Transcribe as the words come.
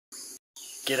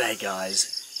G'day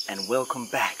guys, and welcome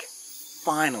back,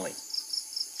 finally,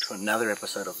 to another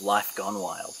episode of Life Gone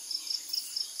Wild.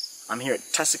 I'm here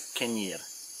at Tussock Kenyir,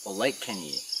 or Lake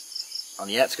Kenyir, on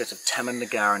the outskirts of Taman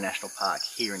Negara National Park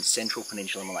here in central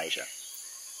Peninsula Malaysia.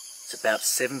 It's about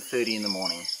 7:30 in the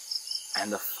morning,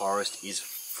 and the forest is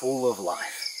full of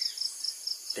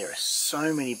life. There are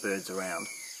so many birds around,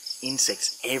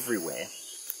 insects everywhere.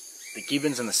 The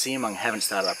gibbons and the siamang haven't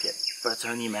started up yet, but it's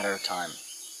only a matter of time.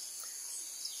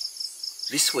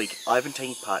 This week, I've been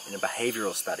taking part in a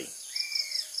behavioural study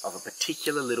of a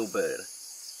particular little bird,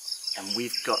 and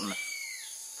we've gotten,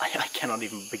 I cannot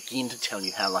even begin to tell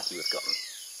you how lucky we've gotten.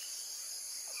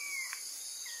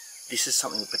 This is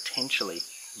something that potentially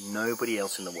nobody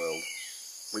else in the world,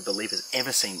 we believe, has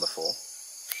ever seen before,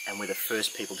 and we're the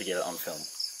first people to get it on film.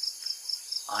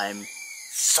 I'm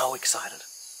so excited.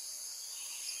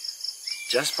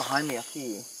 Just behind me up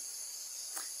here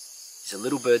is a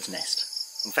little bird's nest.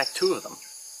 In fact, two of them.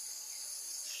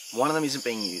 One of them isn't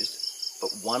being used,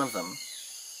 but one of them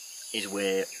is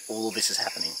where all of this is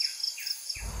happening.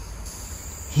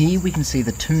 Here we can see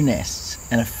the two nests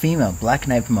and a female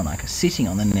black-naped monarch sitting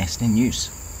on the nest in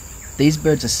use. These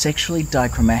birds are sexually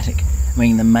dichromatic,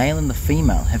 meaning the male and the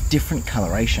female have different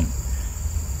coloration.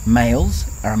 Males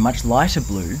are a much lighter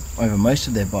blue over most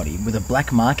of their body with a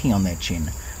black marking on their chin,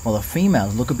 while the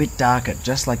females look a bit darker,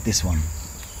 just like this one.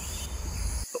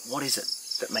 But what is it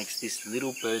that makes this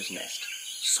little bird's nest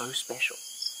so special?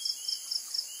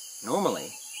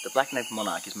 Normally, the black-naped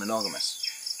monarch is monogamous,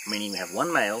 meaning we have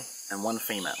one male and one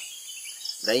female.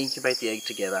 They incubate the egg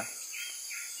together,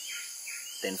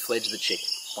 then fledge the chick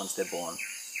once they're born,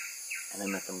 and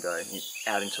then let them go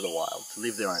out into the wild to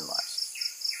live their own lives.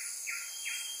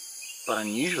 But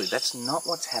unusually, that's not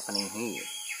what's happening here.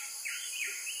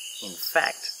 In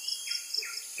fact,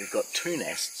 we've got two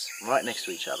nests right next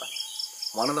to each other.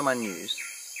 One of them unused,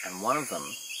 and one of them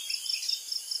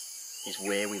is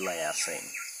where we lay our scene.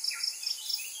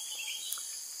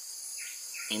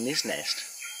 In this nest,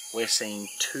 we're seeing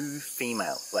two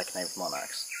female black-naped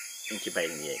monarchs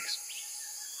incubating the eggs.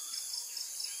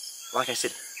 Like I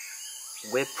said,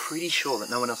 we're pretty sure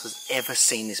that no one else has ever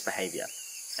seen this behaviour,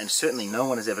 and certainly no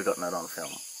one has ever gotten it on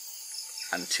film.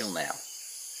 Until now.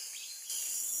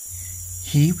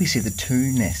 Here we see the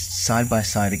two nests side by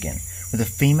side again, with a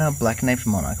female black-naped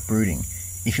monarch brooding.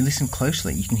 If you listen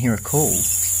closely, you can hear a call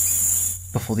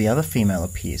before the other female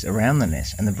appears around the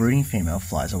nest and the brooding female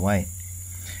flies away.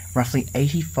 Roughly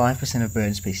 85% of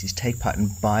bird species take part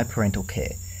in biparental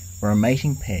care, where a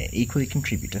mating pair equally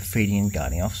contribute to feeding and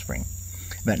guarding offspring.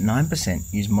 About 9%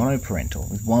 use monoparental,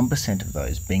 with 1% of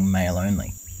those being male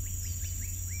only.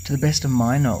 To the best of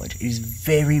my knowledge, it is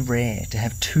very rare to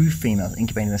have two females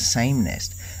incubating the same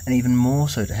nest, and even more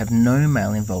so to have no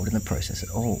male involved in the process at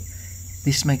all.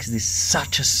 This makes this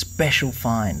such a special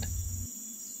find.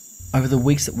 Over the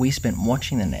weeks that we spent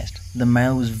watching the nest, the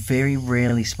male was very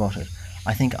rarely spotted.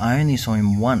 I think I only saw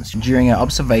him once during our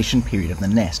observation period of the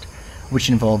nest, which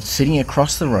involved sitting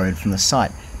across the road from the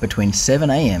site between 7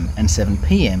 AM and 7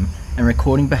 PM and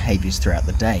recording behaviours throughout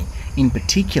the day, in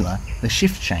particular the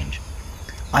shift change.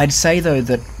 I'd say though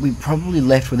that we probably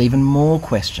left with even more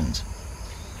questions.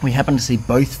 We happened to see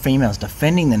both females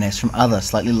defending the nest from other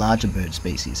slightly larger bird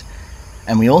species,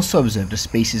 and we also observed a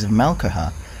species of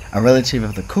malkoha, a relative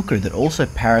of the cuckoo that also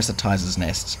parasitizes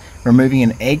nests, removing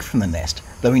an egg from the nest,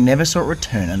 though we never saw it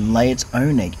return and lay its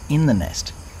own egg in the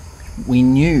nest. We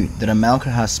knew that a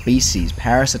malkoha species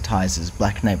parasitizes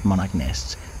black-naped monarch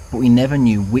nests, but we never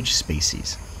knew which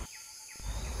species.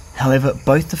 However,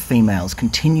 both the females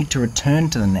continued to return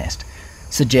to the nest,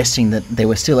 suggesting that there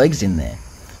were still eggs in there.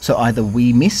 So either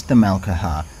we missed the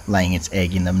malkoha laying its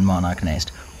egg in the monarch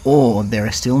nest, or there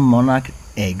are still monarch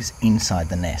eggs inside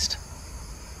the nest.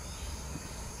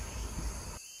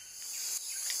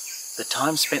 The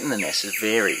time spent in the nest has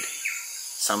varied,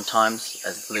 sometimes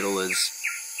as little as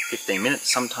 15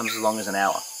 minutes, sometimes as long as an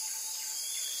hour.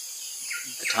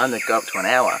 The time that got up to an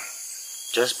hour,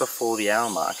 just before the hour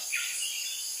mark,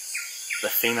 the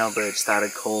female bird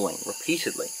started calling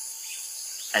repeatedly,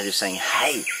 as if saying,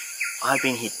 "Hey, I've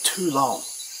been here too long.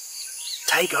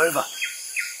 Take over."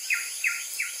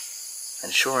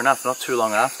 And sure enough, not too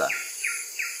long after,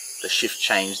 the shift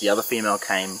changed. The other female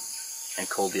came and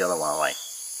called the other one away.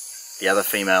 The other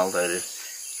female that had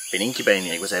been incubating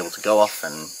the egg was able to go off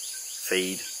and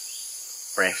feed,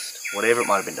 rest, whatever it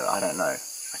might have been doing. I don't know.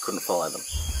 I couldn't follow them.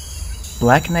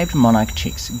 Black-naped monarch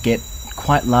chicks get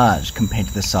quite large compared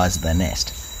to the size of their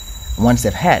nest. Once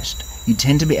they've hatched, you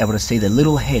tend to be able to see their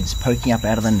little heads poking up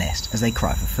out of the nest as they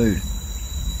cry for food.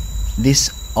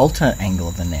 This alternate angle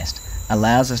of the nest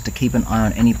allows us to keep an eye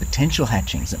on any potential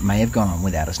hatchings that may have gone on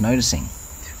without us noticing.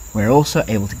 We're also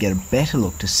able to get a better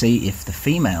look to see if the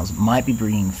females might be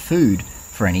bringing food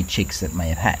for any chicks that may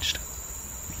have hatched.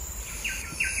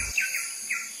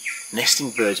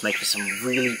 Nesting birds make for some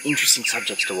really interesting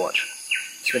subjects to watch.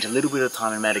 Spent a little bit of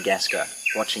time in Madagascar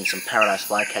watching some paradise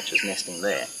flycatchers nesting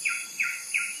there.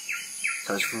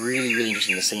 So it's really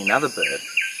interesting to see another bird,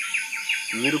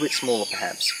 a little bit smaller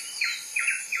perhaps,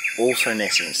 also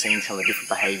nesting and seeing some of the different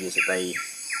behaviours that they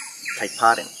take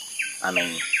part in. I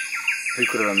mean, who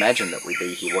could have imagined that we'd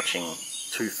be here watching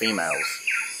two females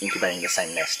incubating the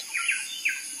same nest?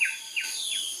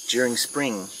 During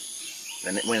spring,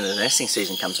 when the nesting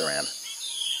season comes around,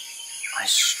 I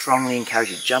strongly encourage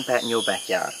you to jump out in your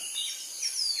backyard.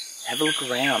 Have a look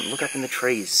around, look up in the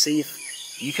trees, see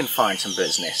if you can find some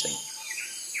birds nesting.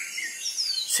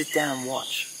 Sit down and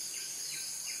watch.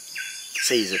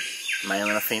 See, is it a male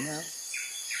and a female?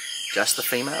 Just the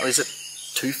female? Is it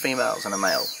two females and a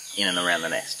male in and around the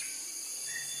nest?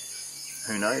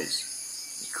 Who knows?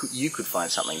 You could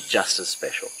find something just as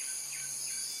special.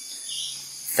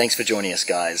 Thanks for joining us,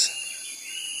 guys.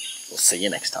 We'll see you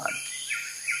next time.